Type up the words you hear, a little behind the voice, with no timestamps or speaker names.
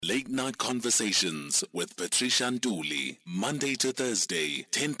Midnight Conversations with Patricia Nduli, Monday to Thursday,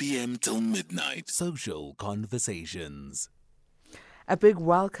 10 p.m. till midnight. Social Conversations. A big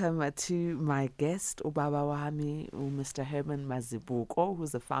welcome to my guest, Ubaba Wami, Mr. Herman Mazibuko,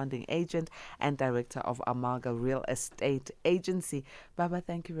 who's the founding agent and director of Amalga Real Estate Agency. Baba,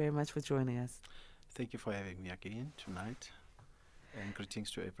 thank you very much for joining us. Thank you for having me again tonight, and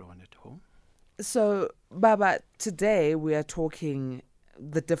greetings to everyone at home. So, Baba, today we are talking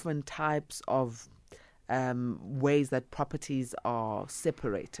the different types of ways that properties are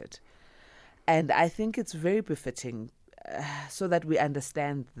separated. And I think it's very befitting so that we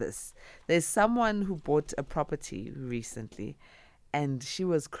understand this. There's someone who bought a property recently and she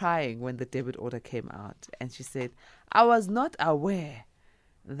was crying when the debit order came out. And she said, I was not aware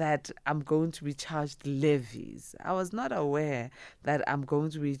that I'm going to be charged levies. I was not aware that I'm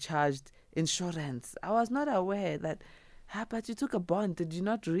going to be charged insurance. I was not aware that, but you took a bond, did you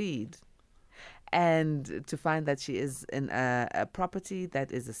not read? And to find that she is in a property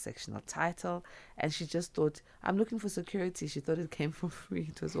that is a sectional title, and she just thought, I'm looking for security. She thought it came for free.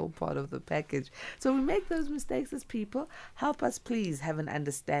 It was all part of the package. So we make those mistakes as people. Help us please have an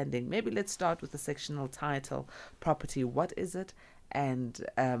understanding. Maybe let's start with the sectional title property. What is it? And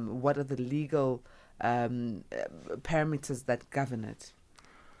what are the legal parameters that govern it?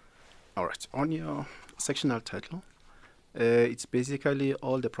 All right. On your sectional title, it's basically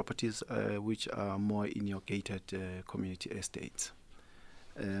all the properties which are more in your gated community estates.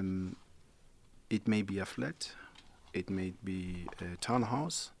 It may be a flat, it may be a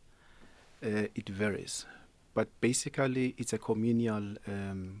townhouse, it varies. But basically it's a communal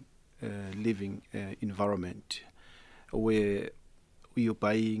living environment where you're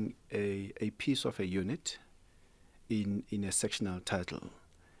buying a piece of a unit in a sectional title.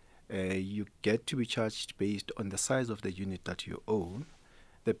 You get to be charged based on the size of the unit that you own.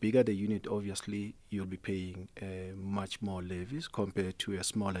 The bigger the unit, obviously, you'll be paying much more levies compared to a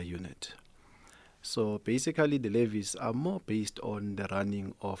smaller unit. So basically, the levies are more based on the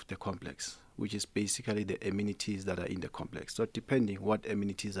running of the complex, which is basically the amenities that are in the complex. So depending what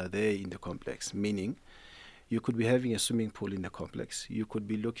amenities are there in the complex, meaning you could be having a swimming pool in the complex. You could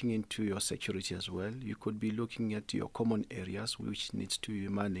be looking into your security as well. You could be looking at your common areas, which needs to be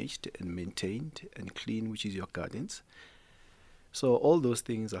managed and maintained and clean, which is your gardens. So all those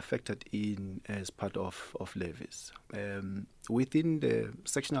things are factored in as part of levies. Within the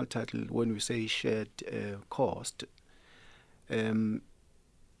sectional title, when we say shared cost,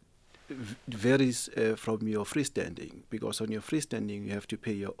 varies from your freestanding, because on your freestanding you have to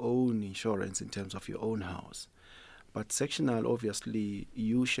pay your own insurance in terms of your own house. But sectional, obviously,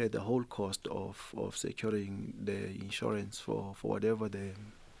 you share the whole cost of securing the insurance for whatever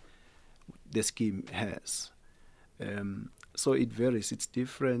the scheme has. So it varies. It's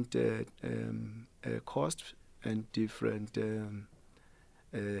different costs and different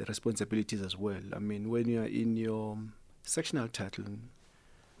responsibilities as well. I mean, when you are in your sectional title,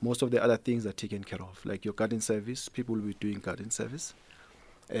 most of the other things are taken care of, like your garden service. People will be doing garden service,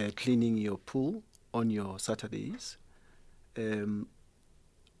 cleaning your pool on your Saturdays.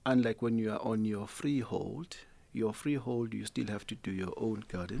 Unlike when you are on your freehold, you still have to do your own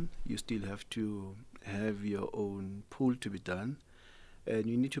garden. You still have to have your own pool to be done, and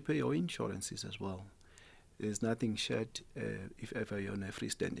you need to pay your insurances as well. There's nothing shared if ever you're on a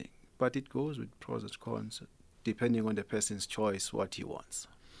freestanding, but it goes with pros and cons, depending on the person's choice, what he wants.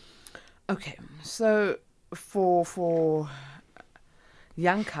 Okay, so for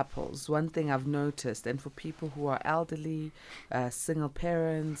young couples, one thing I've noticed, and for people who are elderly, single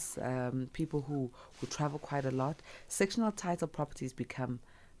parents, people who travel quite a lot, sectional title properties become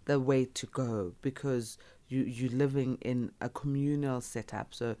the way to go, because you're living in a communal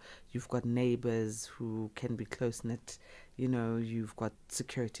setup. So you've got neighbors who can be close-knit, you've got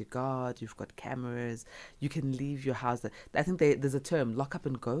security guard, you've got cameras, you can leave your house. I think there's a term, lock up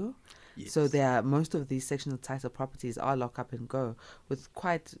and go. Yes. So most of these sectional title properties are lock up and go with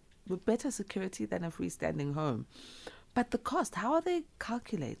better security than a freestanding home. But the cost, how are they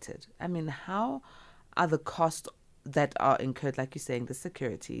calculated? I mean, how are the costs that are incurred, like you're saying, the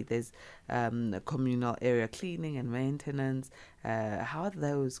security, there's communal area cleaning and maintenance, how are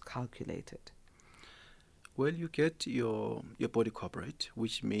those calculated? Well, you get your body corporate,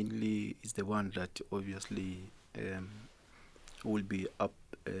 which mainly is the one that obviously will be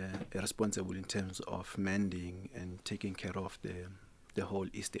responsible in terms of mending and taking care of the whole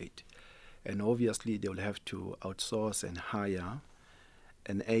estate. And obviously they will have to outsource and hire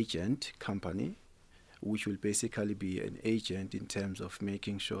an agent company which will basically be an agent in terms of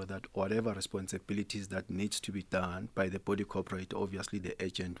making sure that whatever responsibilities that needs to be done by the body corporate, obviously the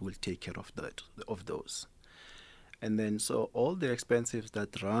agent will take care of those. And then so all the expenses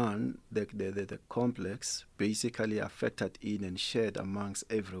that run the complex basically are factored in and shared amongst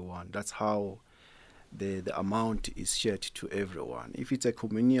everyone. That's how the amount is shared to everyone. If it's a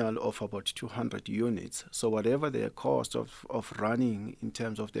communal of about 200 units, so whatever the cost of running in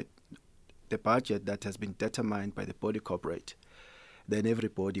terms of the budget that has been determined by the body corporate, then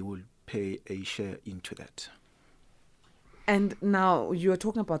everybody will pay a share into that. And now you're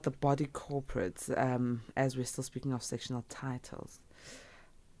talking about the body corporates, as we're still speaking of sectional titles.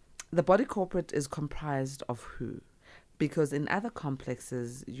 The body corporate is comprised of who? Because in other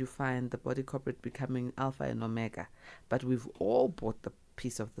complexes, you find the body corporate becoming alpha and omega. But we've all bought the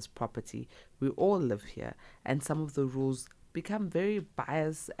piece of this property. We all live here. And some of the rules become very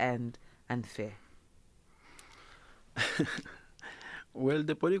biased and unfair. Well,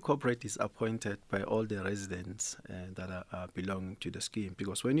 the body corporate is appointed by all the residents that belong to the scheme,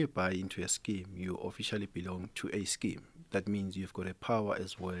 because when you buy into a scheme, you officially belong to a scheme. That means you've got a power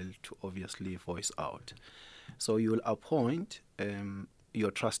as well to obviously voice out. So you will appoint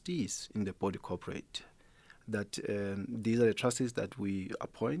your trustees in the body corporate. That these are the trustees that we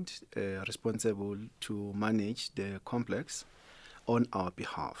appoint responsible to manage the complex on our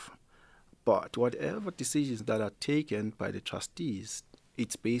behalf. But whatever decisions that are taken by the trustees,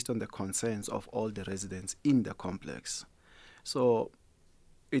 it's based on the concerns of all the residents in the complex. So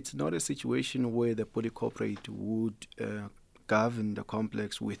it's not a situation where the body corporate would govern the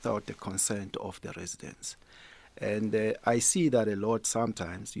complex without the consent of the residents. And I see that a lot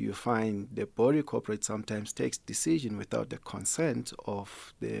sometimes. You find the body corporate sometimes takes decision without the consent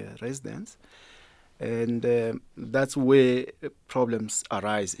of the residents. And that's where problems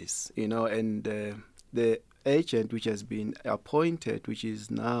arises, and the agent which has been appointed, which is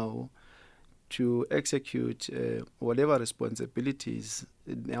now to execute whatever responsibilities,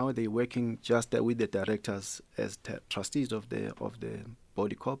 now they're working just with the directors as trustees of the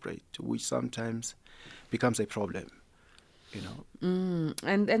body corporate, which sometimes becomes a problem.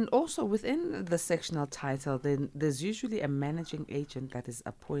 And also within the sectional title, then there's usually a managing agent that is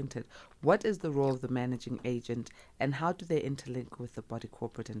appointed. What is the role of the managing agent, and how do they interlink with the body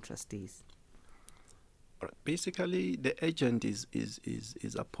corporate and trustees? Basically, the agent is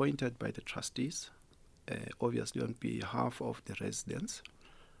appointed by the trustees, obviously on behalf of the residents,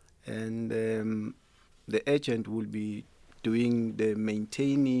 and the agent will be doing the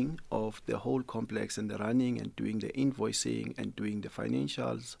maintaining of the whole complex and the running and doing the invoicing and doing the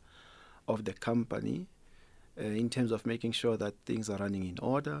financials of the company in terms of making sure that things are running in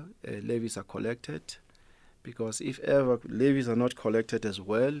order, levies are collected, because if ever levies are not collected as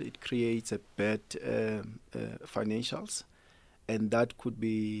well, it creates a bad financials, and that could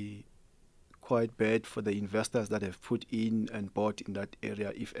be quite bad for the investors that have put in and bought in that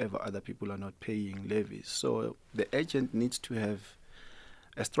area if ever other people are not paying levies. So the agent needs to have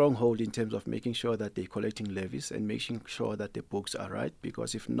a strong hold in terms of making sure that they're collecting levies and making sure that the books are right,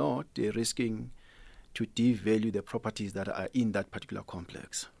 because if not, they're risking to devalue the properties that are in that particular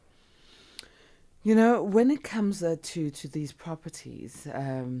complex. When it comes to these properties,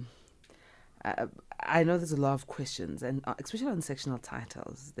 I know there's a lot of questions, and especially on sectional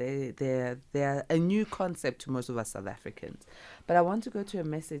titles. They're a new concept to most of us South Africans. But I want to go to a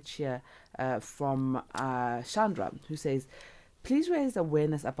message here from Chandra, who says, please raise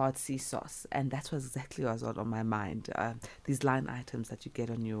awareness about CSOS. And that was exactly what was on my mind, these line items that you get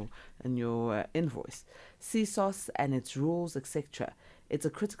on your invoice. CSOS and its rules, etc. It's a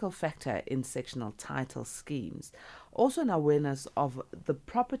critical factor in sectional title schemes. Also an awareness of the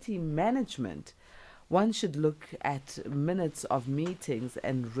property management. One should look at minutes of meetings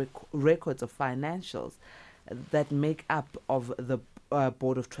and records of financials that make up of the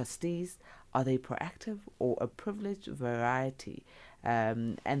Board of Trustees. Are they proactive or a privileged variety?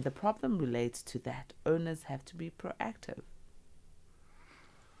 And the problem relates to that. Owners have to be proactive.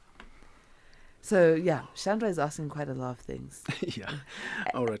 So, yeah, Chandra is asking quite a lot of things. Yeah.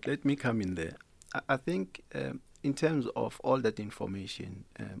 All right, let me come in there. I think in terms of all that information,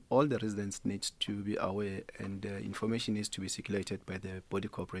 all the residents need to be aware, and information needs to be circulated by the body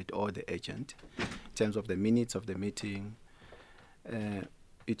corporate or the agent. In terms of the minutes of the meeting,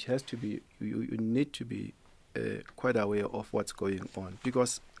 it has to be, you need to be quite aware of what's going on.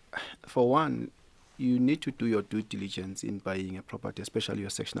 Because, for one, you need to do your due diligence in buying a property, especially your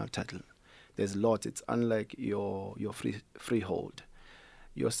sectional title. There's lots. It's unlike your freehold.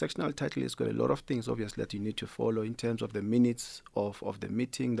 Your sectional title has got a lot of things, obviously, that you need to follow in terms of the minutes of the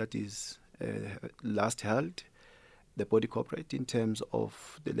meeting that is last held, the body corporate, in terms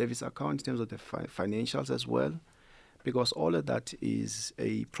of the levies account, in terms of the financials as well, because all of that is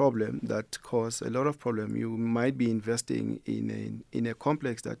a problem that causes a lot of problem. You might be investing in a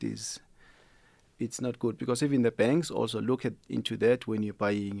complex that it's not good, because even the banks also look into that when you're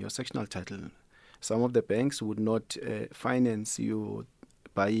buying your sectional title. Some of the banks would not finance you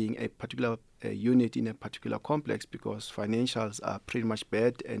buying a particular unit in a particular complex because financials are pretty much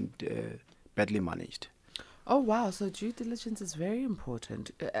bad and badly managed. Oh, wow. So due diligence is very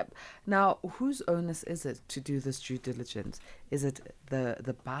important. Now, whose onus is it to do this due diligence? Is it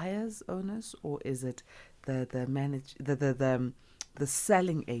the buyer's onus, or is it the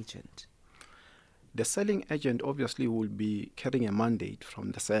selling agent? The selling agent obviously will be carrying a mandate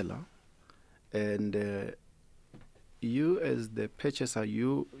from the seller, and you as the purchaser,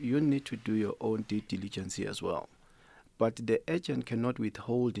 you need to do your own due diligence here as well. But the agent cannot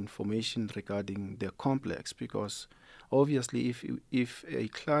withhold information regarding the complex, because obviously if a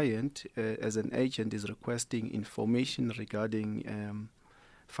client as an agent is requesting information regarding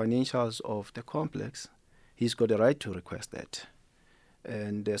financials of the complex, he's got the right to request that,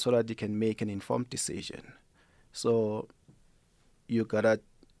 and so that he can make an informed decision. So you gotta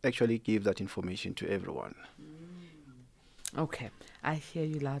actually give that information to everyone. Okay, I hear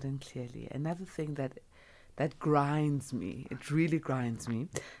you loud and clearly. Another thing that grinds me, it really grinds me.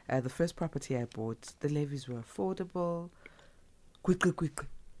 The first property I bought, the levies were affordable. Quickly,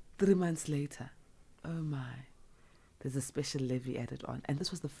 3 months later, oh my, there's a special levy added on. And this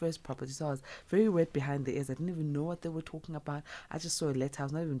was the first property, so I was very wet behind the ears. I didn't even know what they were talking about. I just saw a letter. I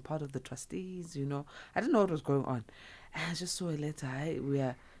was not even part of the trustees, I didn't know what was going on. And I just saw a letter. We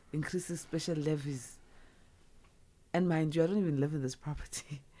are increasing special levies. And mind you, I don't even live in this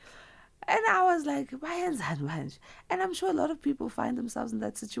property. And I was like, and I'm sure a lot of people find themselves in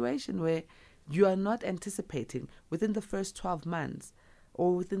that situation where you are not anticipating within the first 12 months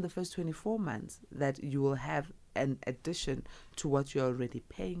or within the first 24 months that you will have an addition to what you're already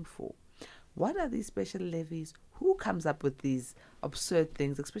paying for. What are these special levies? Who comes up with these absurd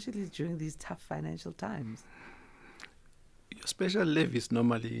things, especially during these tough financial times? Your special levies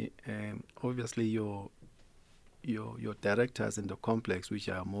normally, obviously your directors in the complex, which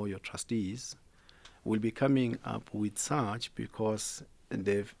are more your trustees, will be coming up with such because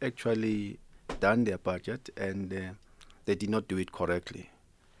they've actually done their budget and they did not do it correctly.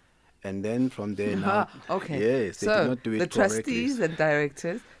 And then from there now, okay. Yes, they did not do it correctly. The trustees and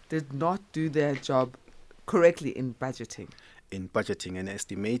directors did not do their job correctly in budgeting. In budgeting, and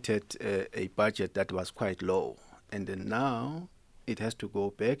estimated a budget that was quite low. And then now it has to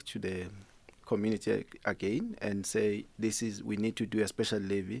go back to the community again and say, we need to do a special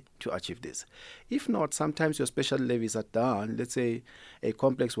levy to achieve this. If not, sometimes your special levies are done. Let's say a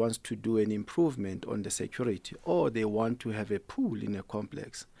complex wants to do an improvement on the security, or they want to have a pool in a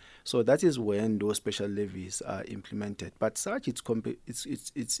complex. So that is when those special levies are implemented. But such it's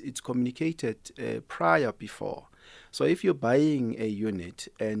communicated prior before. So if you're buying a unit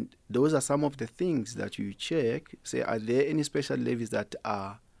and those are some of the things that you check, say, are there any special levies that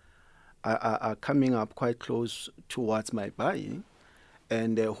are coming up quite close towards my buying,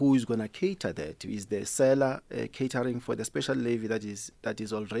 and who is going to cater that? Is the seller catering for the special levy that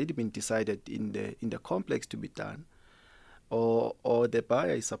is already been decided in the complex to be done, or the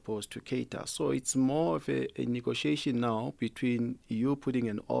buyer is supposed to cater? So it's more of a negotiation now between you putting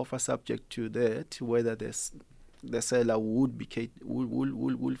an offer subject to that, whether the seller would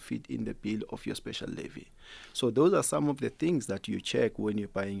fit in the bill of your special levy. So those are some of the things that you check when you're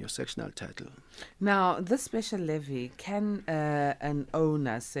buying your sectional title. Now, this special levy, can an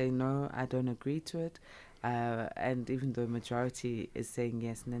owner say, no, I don't agree to it, and even though majority is saying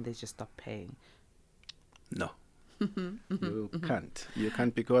yes, and then they just stop paying? No. You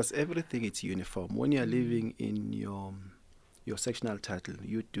can't, because everything is uniform. When you're living in your sectional title,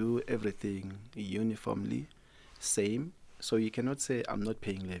 you do everything uniformly, same. So you cannot say, I'm not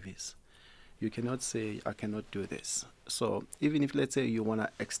paying levies. You cannot say, I cannot do this. So even if, let's say, you want to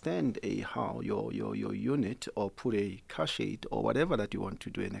extend your unit, or put a car shade or whatever that you want to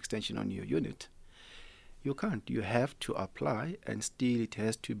do, an extension on your unit, you can't. You have to apply, and still it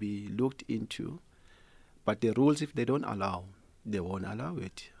has to be looked into. But the rules, if they don't allow, they won't allow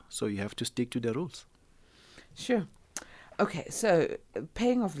it. So you have to stick to the rules. Sure. Okay, so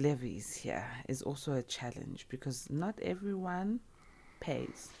paying of levies here is also a challenge, because not everyone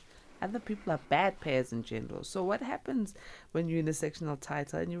pays. Other people are bad payers in general. So what happens when you're in a sectional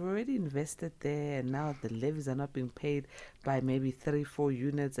title and you've already invested there, and now the levies are not being paid by maybe 3-4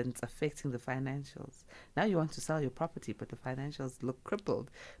 units, and it's affecting the financials? Now you want to sell your property, but the financials look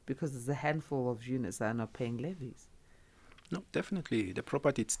crippled because there's a handful of units that are not paying levies. No, definitely. The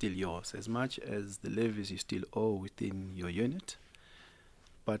property is still yours, as much as the levies you still owe within your unit.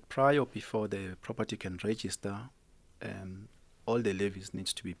 But before the property can register, all the levies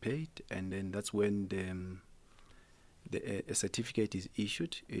needs to be paid, and then that's when a certificate is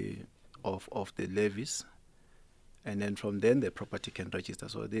issued of the levies, and then from then the property can register.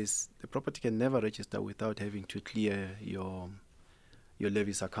 So the property can never register without having to clear your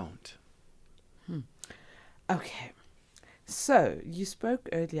levies account. Okay. So, you spoke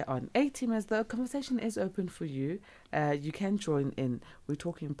earlier on. A-Team, as the conversation is open for you, you can join in. We're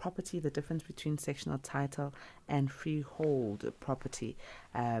talking property, the difference between sectional title and freehold property.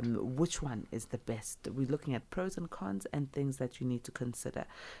 Which one is the best? We're looking at pros and cons and things that you need to consider.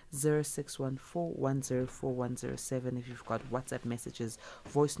 0614104107 if you've got WhatsApp messages,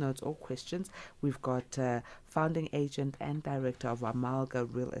 voice notes or questions. We've got founding agent and director of Amalga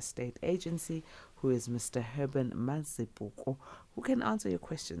Real Estate Agency, who is Mr. Herman Mazibuko, who can answer your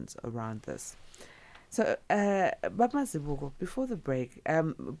questions around this. So, Mazibuko, before the break,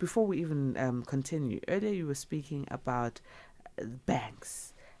 before we even continue, earlier you were speaking about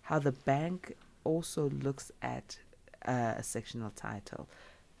banks, how the bank also looks at a sectional title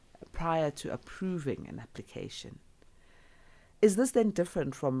prior to approving an application. Is this then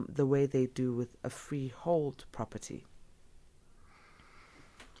different from the way they do with a freehold property?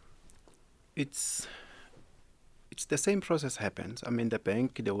 It's the same process happens. I mean, the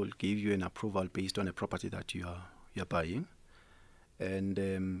bank, they will give you an approval based on a property that you're buying,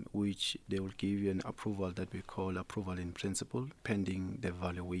 and which they will give you an approval that we call approval in principle, pending the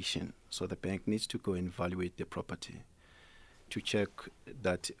valuation. So the bank needs to go and evaluate the property to check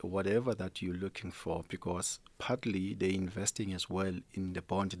that whatever that you're looking for, because partly they're investing as well in the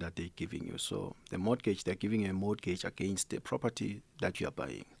bond that they're giving you. So the mortgage, they're giving you a mortgage against the property that you're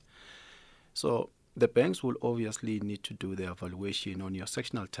buying. So the banks will obviously need to do the evaluation on your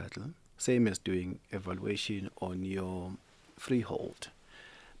sectional title, same as doing evaluation on your freehold.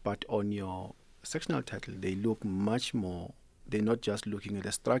 But on your sectional title, they look much more, they're not just looking at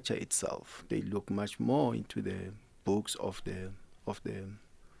the structure itself, they look much more into the books of the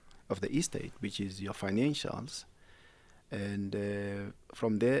estate, which is your financials. And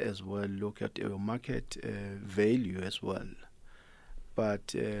from there as well, look at your market value as well.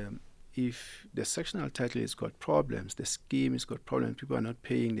 But if the sectional title has got problems, the scheme has got problems, people are not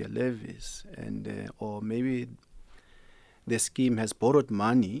paying their levies, and or maybe the scheme has borrowed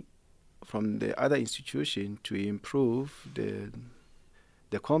money from the other institution to improve the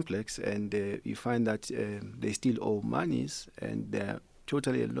complex, and you find that they still owe monies, and they're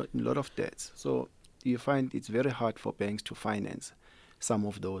totally a lot of debts. So you find it's very hard for banks to finance some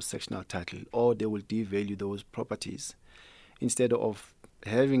of those sectional title, or they will devalue those properties instead of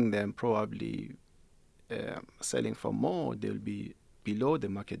having them probably selling for more. They'll be below the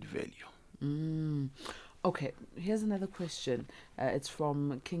market value. Okay, here's another question. It's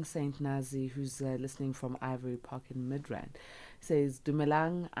from King Saint Nazi, who's listening from Ivory Park in Midrand. Says,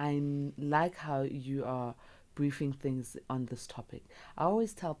 Dumelang, I like how you are briefing things on this topic. I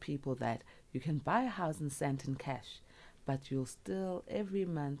always tell people that you can buy a house in Sandton cash, but you'll still, every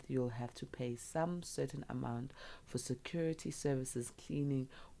month, you'll have to pay some certain amount for security services, cleaning,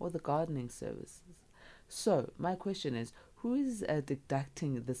 or the gardening services. So, my question is, who is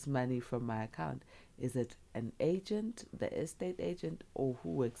deducting this money from my account? Is it an agent, the estate agent, or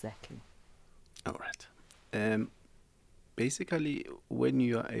who exactly? All right. Basically, when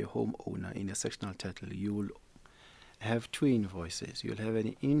you are a homeowner in a sectional title, you will have two invoices. You'll have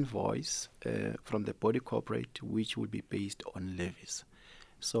an invoice from the body corporate, which will be based on levies.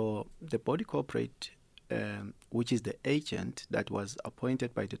 So the body corporate, which is the agent that was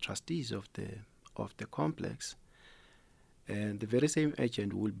appointed by the trustees of the complex, and the very same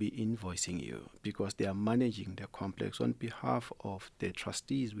agent will be invoicing you because they are managing the complex on behalf of the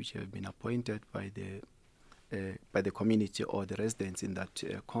trustees, which have been appointed by the community or the residents in that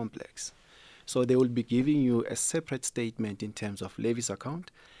complex. So they will be giving you a separate statement in terms of levies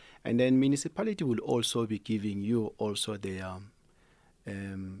account, and then municipality will also be giving you also their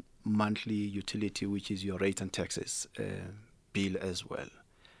monthly utility, which is your rate and taxes bill as well.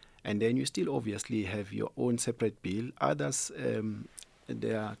 And then you still obviously have your own separate bill. Others,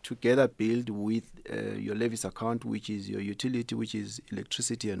 they are together billed with your levies account, which is your utility, which is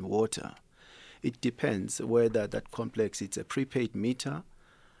electricity and water. It depends whether that complex, it's a prepaid meter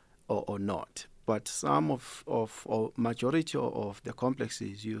or not. But some or majority of the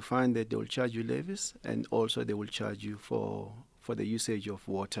complexes, you find that they will charge you levies, and also they will charge you for the usage of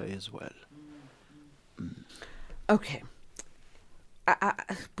water as well. Okay.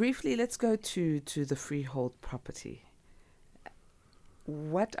 Briefly, let's go to the freehold property.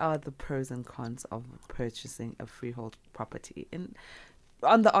 What are the pros and cons of purchasing a freehold property? And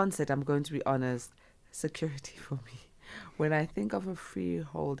on the onset, I'm going to be honest, security for me. When I think of a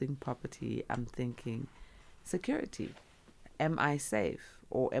freeholding property, I'm thinking security. Am I safe,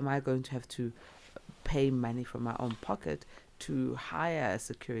 or am I going to have to pay money from my own pocket to hire a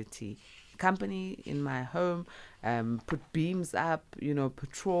security company in my home, put beams up,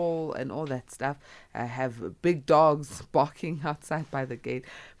 patrol and all that stuff, have big dogs barking outside by the gate?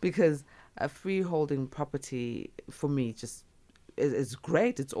 Because a freeholding property for me just is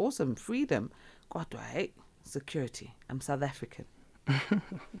great. It's awesome. Freedom. God, do I hate security. I'm South African.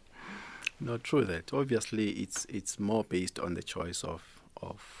 Not true that. Obviously, it's more based on the choice of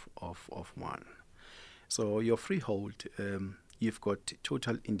one. So your freehold, you've got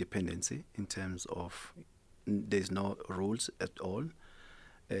total independency in terms of there's no rules at all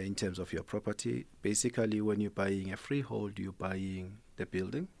in terms of your property. Basically, when you're buying a freehold, you're buying the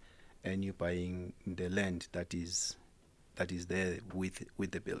building and you're buying the land that is there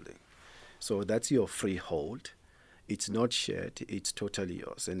with the building. So that's your freehold. It's not shared, it's totally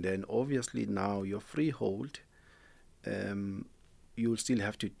yours. And then obviously now your freehold, you'll still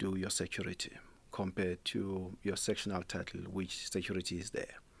have to do your security compared to your sectional title, which security is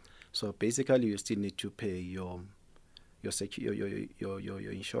there. So basically you still need to pay your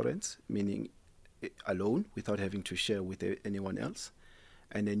insurance, meaning alone without having to share with anyone else.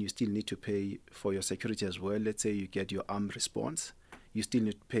 And then you still need to pay for your security as well. Let's say you get your armed response. You still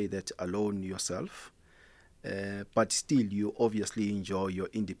need to pay that alone yourself. But still, you obviously enjoy your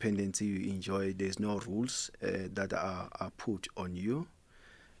independence. You enjoy, there's no rules that are put on you.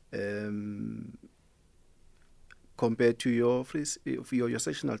 Compared to your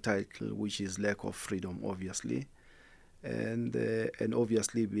sectional title, which is lack of freedom, obviously. And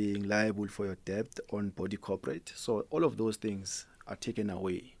obviously being liable for your debt on body corporate. So all of those things are taken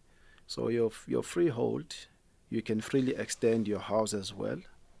away. So your freehold, you can freely extend your house as well,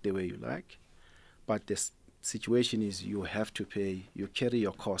 the way you like. But the situation is you have to pay, you carry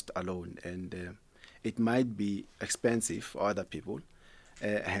your cost alone, and it might be expensive for other people.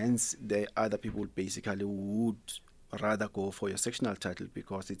 Hence, the other people basically would rather go for your sectional title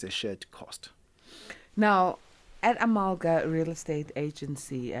because it's a shared cost. Now, at Amalga Real Estate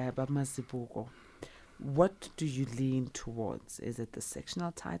Agency, Mazibuko, what do you lean towards? Is it the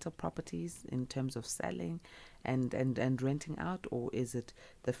sectional title properties in terms of selling and renting out, or is it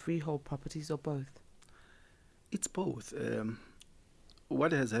the freehold properties, or both? It's both.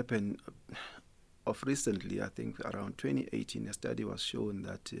 What has happened of recently, I think around 2018, a study was shown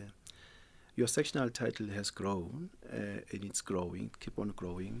that your sectional title has grown and it's growing, keep on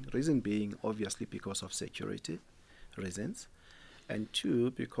growing. Reason being, obviously, because of security reasons, and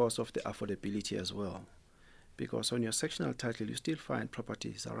two, because of the affordability as well. Because on your sectional title, you still find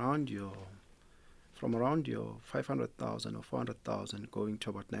properties from around your 500,000 or 400,000 going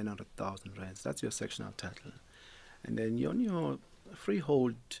to about 900,000 rands. That's your sectional title. And then on your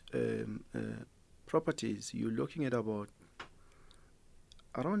freehold properties, you're looking at about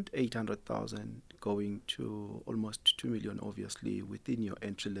around 800,000 going to almost 2 million, obviously, within your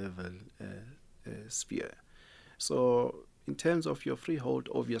entry-level sphere. So in terms of your freehold,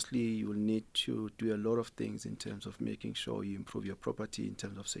 obviously, you will need to do a lot of things in terms of making sure you improve your property in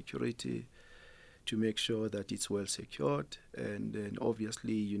terms of security, to make sure that it's well secured. And then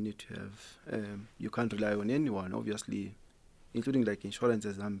obviously you need to have, you can't rely on anyone, obviously, including like insurance,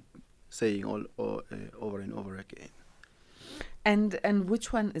 as I'm saying all over and over again. And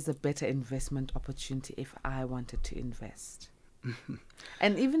which one is a better investment opportunity if I wanted to invest?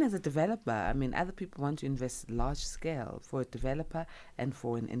 And even as a developer, I mean, other people want to invest large scale. For a developer and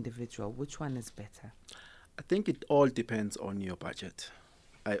for an individual, which one is better? I think it all depends on your budget.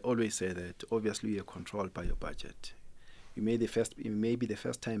 I always say that obviously you're controlled by your budget. You may be the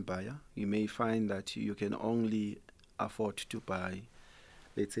first time buyer. You may find that you can only afford to buy,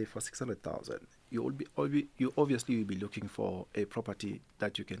 let's say, for 600,000. You obviously will be looking for a property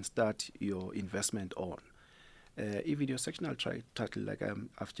that you can start your investment on. Even your sectional title, like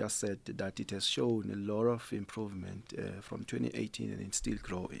I've just said, that it has shown a lot of improvement from 2018, and it's still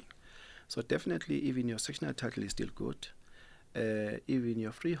growing. So definitely, even your sectional title is still good. Even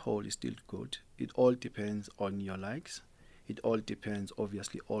your freehold is still good. It all depends on your likes. It all depends,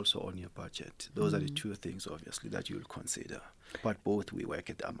 obviously, also on your budget. Those are the two things, obviously, that you'll consider. But both we work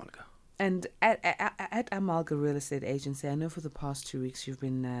at Amalga. And at Amalga Real Estate Agency, I know for the past 2 weeks you've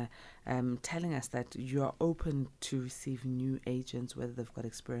been telling us that you're open to receive new agents, whether they've got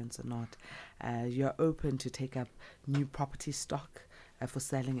experience or not. You're open to take up new property stock for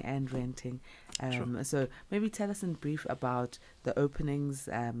selling and renting. Sure. So maybe tell us in brief about the openings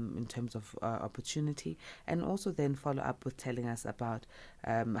in terms of opportunity, and also then follow up with telling us about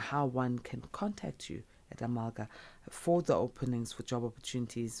how one can contact you at Amalga for the openings, for job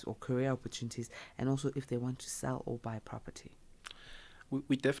opportunities or career opportunities, and also if they want to sell or buy property.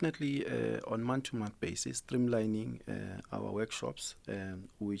 We definitely, on month-to-month basis, streamlining our workshops,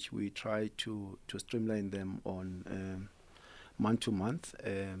 which we try to streamline them on month-to-month,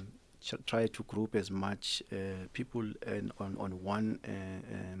 try to group as much people on one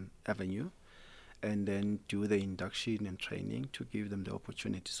avenue, and then do the induction and training to give them the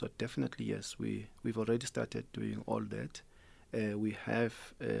opportunity. So definitely, yes, we've already started doing all that. We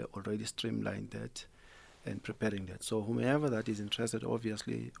have already streamlined that and preparing that. So whomever that is interested,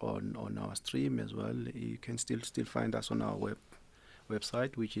 obviously, on our stream as well, you can still find us on our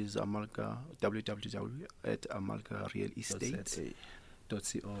website, which is Amalga,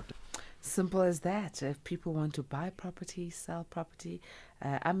 www.amalgarealestate.co. Simple as that. If people want to buy property, sell property,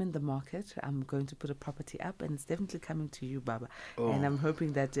 I'm in the market. I'm going to put a property up, and it's definitely coming to you, Baba. Oh. And I'm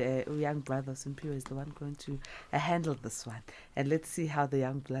hoping that young brother Simpiwe is the one going to handle this one. And let's see how the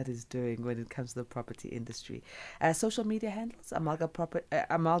young blood is doing when it comes to the property industry. Social media handles,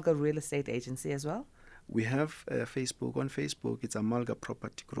 Amalga Real Estate Agency as well. We have Facebook. On Facebook, it's Amalga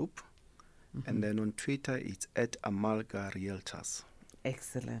Property Group. And then on Twitter, it's at Amalga Realtors.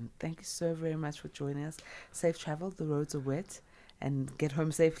 Excellent. Thank you so very much for joining us. Safe travel. The roads are wet, and get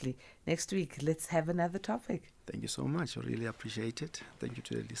home safely. Next week, let's have another topic. Thank you so much. I really appreciate it. Thank you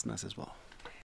to the listeners as well.